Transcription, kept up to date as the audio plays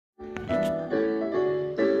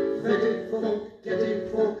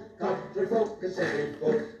Pacific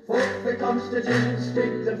folk. Folk for Constitution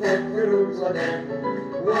Street and folk for Jerusalem.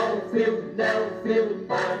 Wallfield, Nellfield,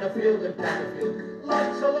 Bannerfield and Canterfield.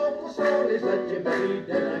 Lots of local stories that you may read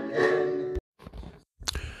in a can.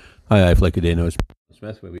 Hi, Flick a day now.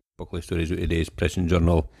 Smith, where we buckle stories of today's Press and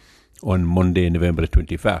Journal on Monday, November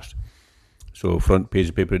 21st. So, front page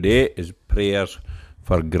of paper today is prayers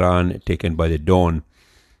for Gran taken by the dawn.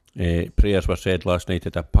 Prayers were said last night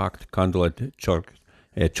at a packed candlelit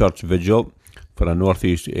church vigil for a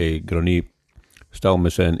northeast Granny still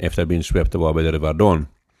missing after being swept away by the River Don.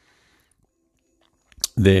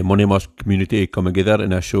 The Monimus community come together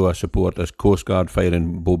in a show of support as Coast Guard, Fire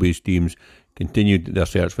and Bobby's teams continued their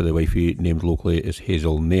search for the wifey named locally as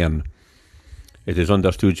Hazel Nairn. It is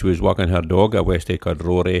understood she was walking her dog at West called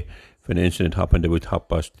Rory when the incident happened about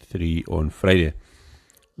 3:30 on Friday.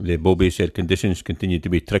 The Bobby said conditions continued to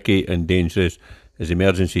be tricky and dangerous as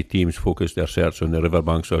emergency teams focused their search on the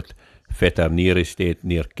riverbanks of Fetternear Estate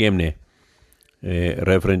near Kemney.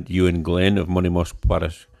 Reverend Ewan Glenn of Monimus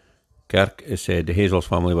Parish Kirk said Hazel's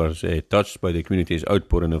family was touched by the community's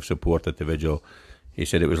outpouring of support at the vigil. He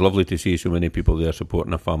said it was lovely to see so many people there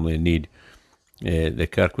supporting a family in need. The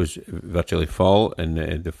kirk was virtually full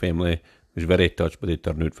and the family was very touched by the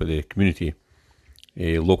turnout for the community.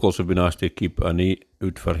 Locals have been asked to keep an eye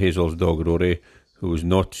out for Hazel's dog Rory, who was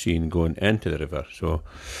not seen going into the river. So,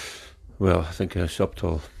 well, I think it's up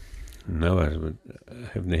till now. I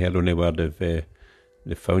haven't heard any word of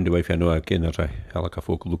they found the wife. I know again there's a hell of a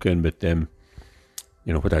folk looking, but you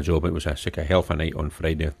know what a job. It was a sick of hell for night on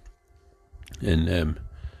Friday, and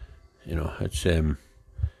you know it's a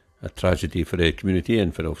tragedy for the community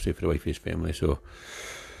and for obviously for the wifey's family. So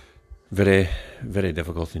very, very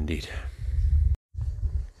difficult indeed.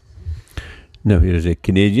 Now here is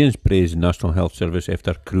Canadians praise National Health Service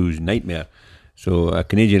after cruise nightmare. So a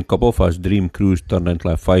Canadian couple whose dream cruise turned into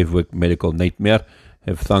a 5-week medical nightmare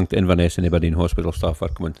have thanked Inverness and Aberdeen hospital staff for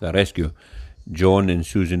coming to their rescue. John and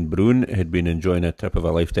Susan Brune had been enjoying a trip of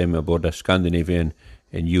a lifetime aboard a Scandinavian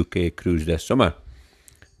and UK cruise this summer.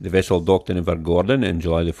 The vessel docked in Invergordon on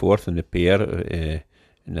July the 4th and the pair, in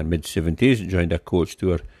their mid-70s, joined a coach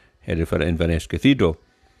tour headed for Inverness Cathedral.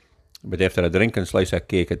 But after a drink and slice of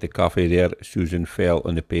cake at the cafe there, Susan fell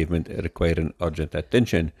on the pavement, requiring urgent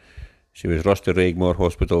attention. She was rushed to Raigmore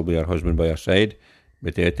Hospital with her husband by her side,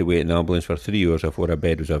 but they had to wait in an ambulance for 3 hours before a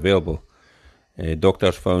bed was available.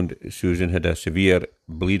 Doctors found Susan had a severe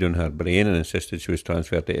bleed on her brain and insisted she was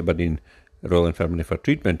transferred to Aberdeen Royal Infirmary for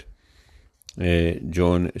treatment.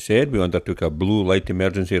 John said, we undertook a blue light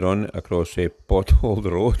emergency run across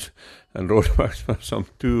potholed roads and roadworks for some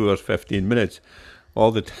 2 hours 15 minutes.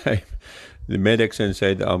 All the time, the medics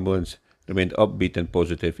inside the ambulance remained upbeat and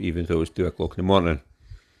positive even though it was 2 o'clock in the morning.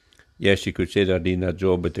 Yes, you could say they're doing their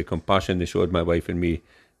job, but the compassion they showed my wife and me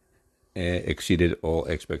exceeded all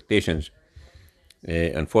expectations.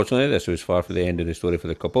 Unfortunately, this was far from the end of the story for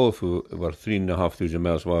the couple, who were 3,500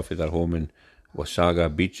 miles away from their home in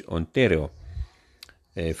Wasaga Beach, Ontario.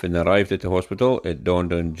 When they arrived at the hospital, it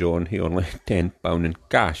dawned on John he only had £10 in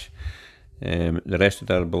cash. The rest of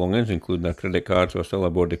their belongings, including their credit cards, were still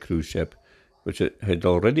aboard the cruise ship, which had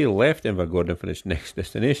already left Invergordon for its next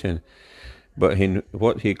destination. But in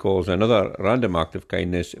what he calls another random act of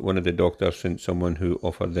kindness, one of the doctors sent someone who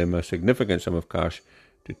offered them a significant sum of cash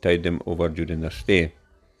to tide them over during their stay.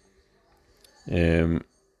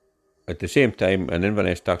 At the same time, an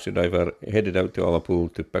Inverness taxi driver headed out to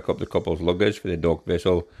Ullapool to pick up the couple's luggage for the docked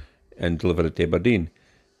vessel and deliver it to Aberdeen.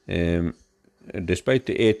 Despite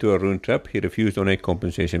the 8-hour round trip, he refused any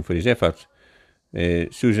compensation for his efforts.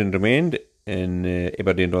 Susan remained in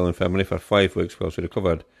Aberdeen Royal Infirmary for 5 weeks while she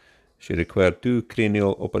recovered. She required 2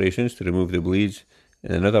 cranial operations to remove the bleeds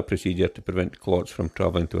and another procedure to prevent clots from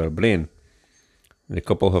travelling to her brain. The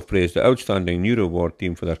couple have praised the outstanding neuro ward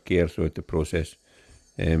team for their care throughout the process.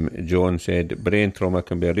 John said, brain trauma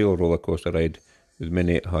can be a real roller coaster ride with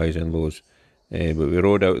many highs and lows. But we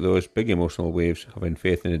rode out those big emotional waves, having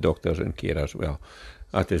faith in the doctors and carers. Well,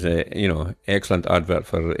 that is a excellent advert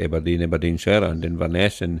for Aberdeenshire and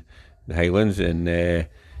Inverness and the Highlands, and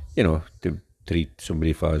to treat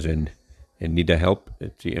somebody who is in need of help,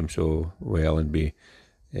 treat him so well and be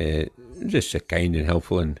just so kind and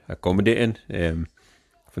helpful and accommodating.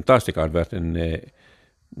 Fantastic advert, and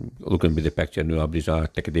looking at the picture now, everybody's a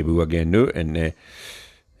tickety boo again now, and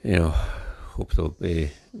hope they'll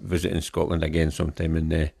be visiting Scotland again sometime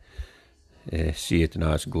and see it in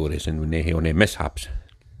all its glories and when they have any mishaps.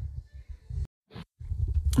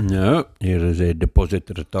 Now, here is a deposit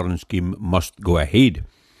return scheme must go ahead.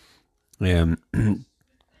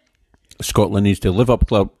 Scotland needs to live up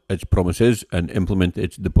to its promises and implement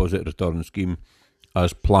its deposit return scheme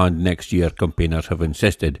as planned next year, campaigners have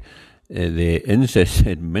insisted. They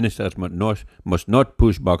insisted ministers must not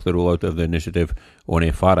push back the rollout of the initiative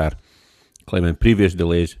any further, claiming previous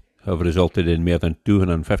delays have resulted in more than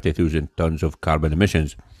 250,000 tonnes of carbon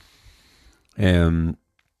emissions. When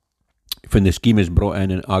the scheme is brought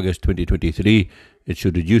in August 2023, it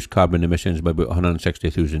should reduce carbon emissions by about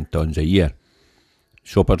 160,000 tonnes a year.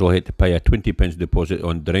 Shoppers will have to pay a 20p deposit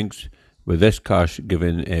on drinks, with this cash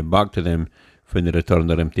given back to them when they return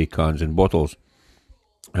their empty cans and bottles.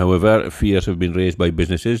 However, fears have been raised by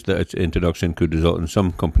businesses that its introduction could result in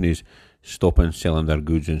some companies stopping selling their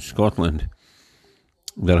goods in Scotland.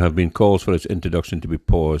 There have been calls for its introduction to be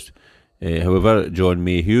paused. However, John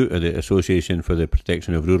Mayhew of the Association for the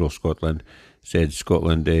Protection of Rural Scotland said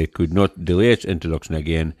Scotland could not delay its introduction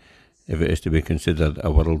again if it is to be considered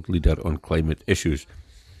a world leader on climate issues.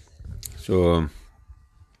 So,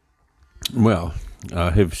 well,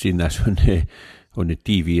 I have seen this on the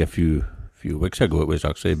TV a few weeks ago. It was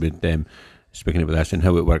actually about speaking about this and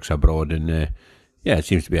how it works abroad, and yeah, it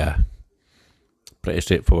seems to be a pretty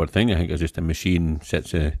straightforward thing. I think it's just a machine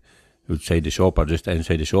sits outside the shop or just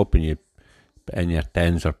inside the shop, and you put in your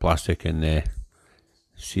tins or plastic and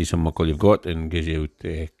see some muckle you've got and gives you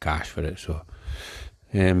out cash for it. So,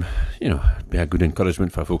 you know, it'd be a good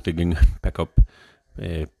encouragement for folk to go and pick up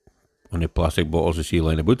on the plastic bottles you see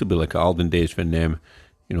lying about. It'd be like Alden days when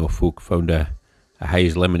you know, folk found a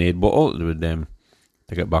Hayes lemonade bottle. They would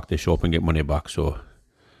take it back to the shop and get money back. So,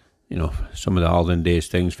 you know, some of the Alden days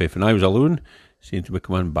things when I was alone seem to be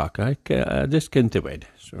coming back. I just can't wait.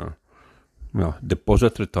 So, well,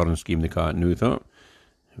 deposit return scheme they call it now, though.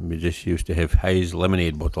 We just used to have Hayes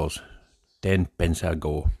lemonade bottles, 10p a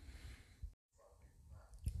go.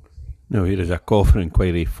 Now here is a call for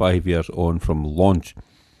inquiry 5 years on from launch.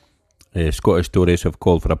 Scottish Tories have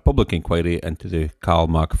called for a public inquiry into the Karl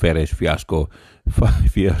Ferries fiasco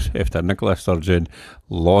 5 years after Nicola Sturgeon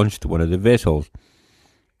launched one of the vessels.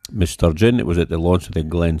 Miss Sturgeon was at the launch of the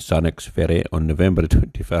Glen Sannox ferry on November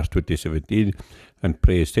 21st, 2017 and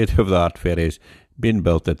praised state-of-the-art ferries being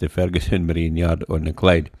built at the Ferguson Marine Yard on the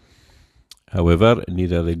Clyde. However,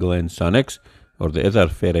 neither the Glen Sannox or the other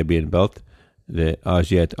ferry being built, the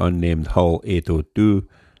as yet unnamed Hull 802,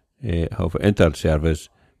 have entered service,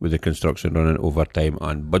 with the construction running over time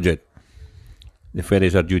and budget. The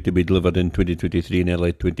ferries are due to be delivered in 2023 and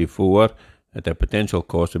early 2024 at a potential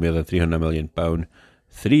cost of more than £300 million,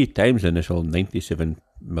 3 times the initial £97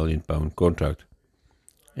 million contract.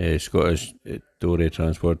 Scottish Tory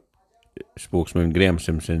Transport spokesman Graham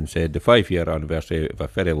Simpson said the 5-year anniversary of a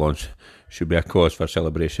ferry launch should be a cause for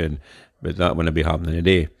celebration, but that wouldn't be happening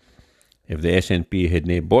today. If the SNP had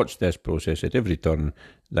not botched this process at every turn,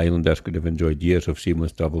 the islanders could have enjoyed years of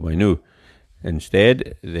seamless travel by now.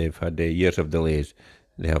 Instead, they've had years of delays.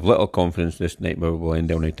 They have little confidence this nightmare will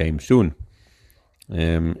end any time soon.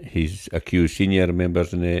 He's accused senior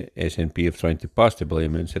members in the SNP of trying to pass the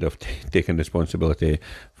blame instead of taking responsibility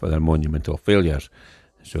for their monumental failures.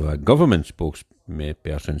 So a government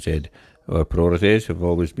spokesperson said, our priorities have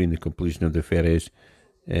always been the completion of the ferries,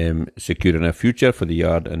 securing a future for the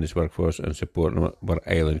yard and its workforce, and supporting our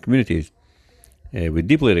island communities. We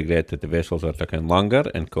deeply regret that the vessels are taking longer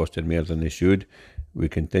and costing more than they should. We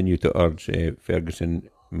continue to urge Ferguson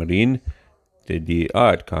Marine to do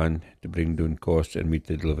all it can to bring down costs and meet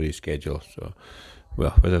the delivery schedule. So,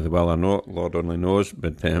 well, whether they will or not, Lord only knows,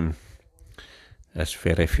 but this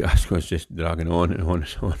ferry fiasco is just dragging on and on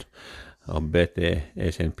and on. I'll bet the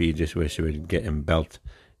SNP just wish they would get him built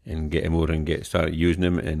and get him over and start using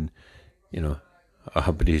him, and, you know,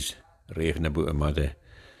 everybody's raving about him as a,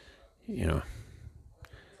 you know,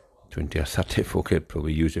 20 or 30 folk could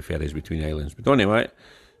probably use the ferries between islands. But anyway,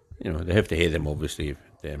 you know, they have to hate them, obviously.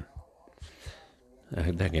 I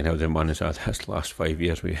think again how they managed that this last 5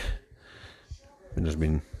 years when there's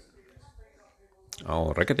been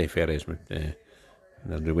all rickety ferries, but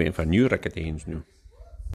they're waiting for new rickety ones now.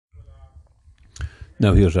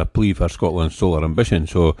 Now here's a plea for Scotland's solar ambition.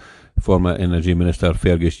 So former Energy Minister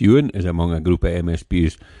Fergus Ewan is among a group of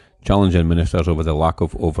MSPs challenging ministers over the lack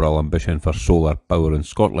of overall ambition for solar power in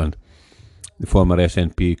Scotland. The former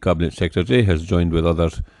SNP Cabinet Secretary has joined with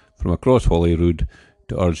others from across Holyrood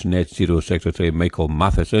to urge Net Zero Secretary Michael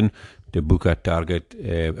Matheson to back a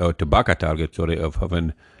target of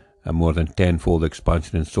having a more than tenfold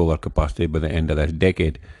expansion in solar capacity by the end of this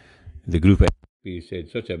decade. The group MSP said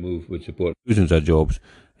such a move would support thousands of jobs,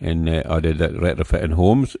 and added that retrofitting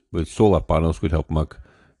homes with solar panels would help make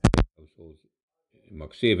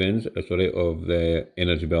savings of the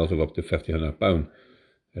energy bills of up to £1,500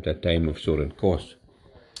 at a time of soaring costs.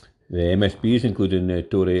 The MSPs, including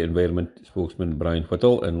Tory Environment spokesman Brian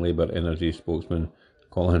Whittle and Labour Energy spokesman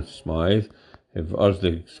Colin Smythe, have urged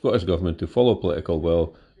the Scottish Government to follow political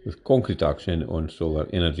will with concrete action on solar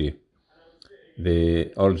energy.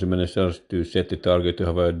 They urge the ministers to set the target to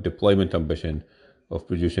have a deployment ambition of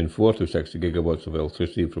producing 4 to 6 gigawatts of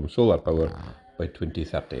electricity from solar power by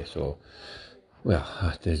 2030. So, well,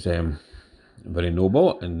 that is very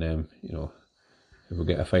noble, and if we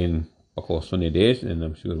get a fine couple of sunny days, then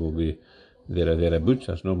I'm sure we'll be thereabouts.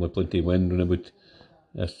 There's normally plenty of wind on about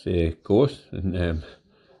this coast, and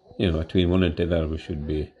between one and the other we should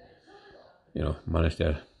be, manage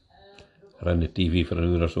to run the TV for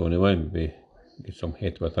an hour or so anyway, and maybe get some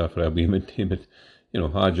hit with that for a wee minute. But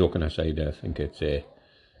all joking aside, I think it's the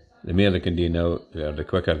more they can do now, the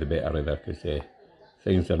quicker the better, either, because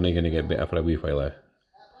things are not going to get better for a wee while,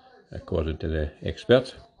 according to the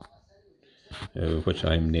experts, which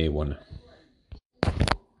I'm nae one.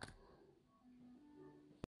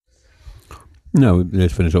 Now,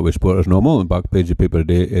 let's finish up with sport as normal. The back page of the paper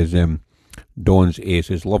today is Don's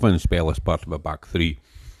aces loving spell as part of a back three.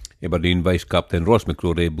 Aberdeen vice-captain Ross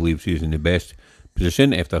McCrory believes he's in the best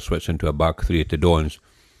position after switching to a back three at the Dons.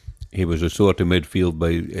 He was restored to midfield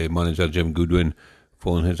by manager Jim Goodwin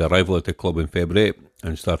following his arrival at the club in February,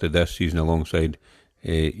 and started this season alongside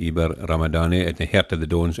Iber Ramadani at the heart of the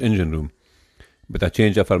Dons engine room. But a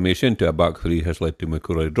change of formation to a back three has led to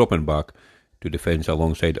McCrory dropping back to defence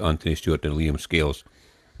alongside Anthony Stewart and Liam Scales.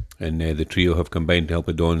 And the trio have combined to help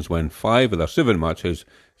the Dons win 5 of their 7 matches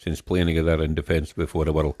since playing together in defence before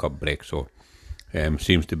the World Cup break. So,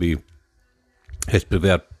 seems to be his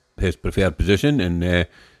preferred position, and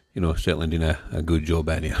certainly doing a good job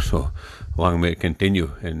in here. So, long may it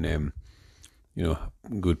continue, and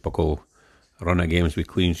good puckle run of games with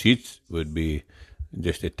clean sheets would be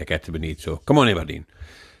just a ticket we need. So, come on, Aberdeen.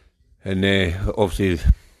 And obviously,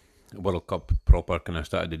 World Cup proper kind of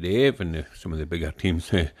started today, and some of the bigger teams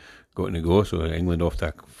got to go. So England off to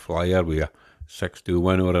a flyer with a 6-2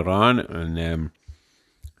 win over Iran, and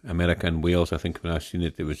America and Wales, I think when I seen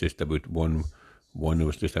it, it was just about one. It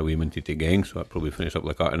was just a wee minute to gang, so it probably finished up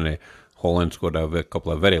like that. And Holland scored a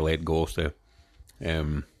couple of very late goals to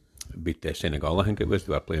beat Senegal, I think it was,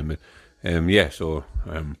 they were playing with. So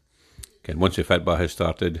once the football has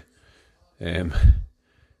started,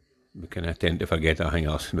 we kind of tend to forget everything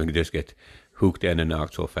else. We can just get hooked in the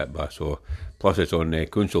actual football. So, plus it's on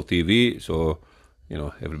Council TV, so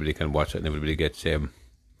everybody can watch it and everybody gets into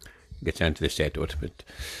the set of it. But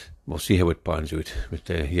we'll see how it pans out. But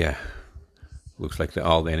looks like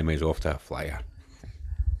all the enemies off to a flyer.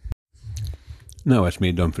 Now that's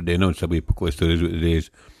me done for today. Now it's a wee couple of stories with today's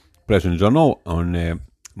Press and Journal on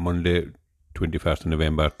Monday, 21st of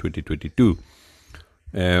November 2022.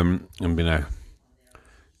 I've been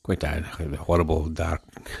quite a horrible, dark,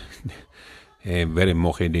 very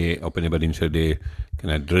mucky day up in Aberdeen today,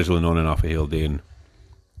 kind of drizzling on and off a hill day, and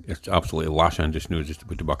it's absolutely lashing just now, just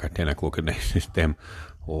about to back at 10 o'clock at night. It's just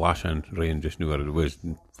lashing rain just now, where it was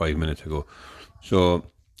 5 minutes ago. So,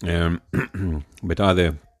 but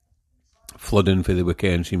the flooding for the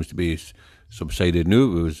weekend seems to be subsided now.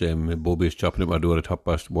 It was Bobby's chopping at my door at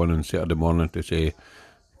 1:30 on Saturday morning to say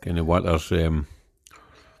kind of water's kind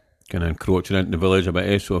of encroaching into the village a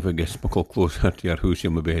bit, so if it gets muckle closer to your house,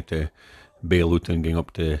 you'll maybe have to bail out and going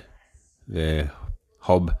up to the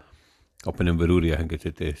hub up in Inverurie. I think it's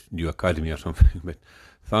at the new academy or something. But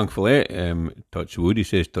thankfully, touch wood, he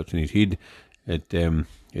says, touching his head, it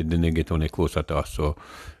didn't get any closer to us. So,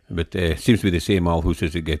 but it seems to be the same all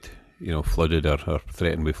houses that get flooded or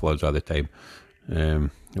threatened with floods all the time. A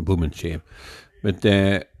blooming shame. But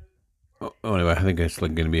anyway, I think it's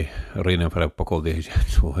going to be raining for a couple of days yet,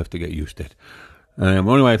 so we'll have to get used to it.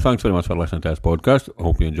 Anyway, thanks very much for listening to this podcast. I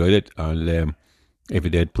hope you enjoyed it, and if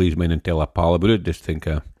you did, please mind and tell a pal about it. Just think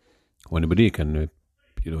anybody can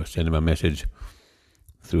send him a message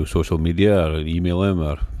through social media or email him,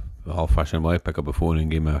 or the old-fashioned way, pick up a phone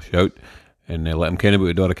and give him a shout, and let him ken about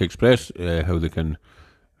the Doric Express, how they can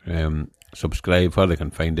subscribe, where they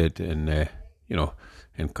can find it, and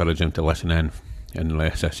encourage them to listen in. And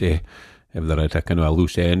as I say, if they're at a kind of a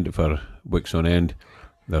loose end for weeks on end,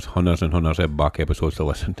 there's hundreds and hundreds of back episodes to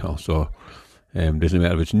listen to. So doesn't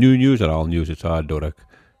matter if it's new news or all news, it's all Doric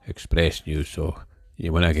Express news, so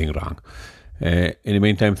you won't get wrong. In the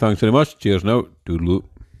meantime, thanks very much. Cheers now. Toodaloo.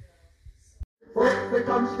 Fuck the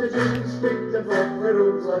Constitution, speak the fuck the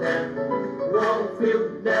rules again.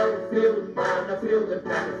 Wallfield, Nellfield, Manorfield and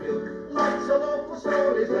Canterfield. Lots of local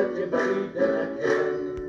stories that you made in a can.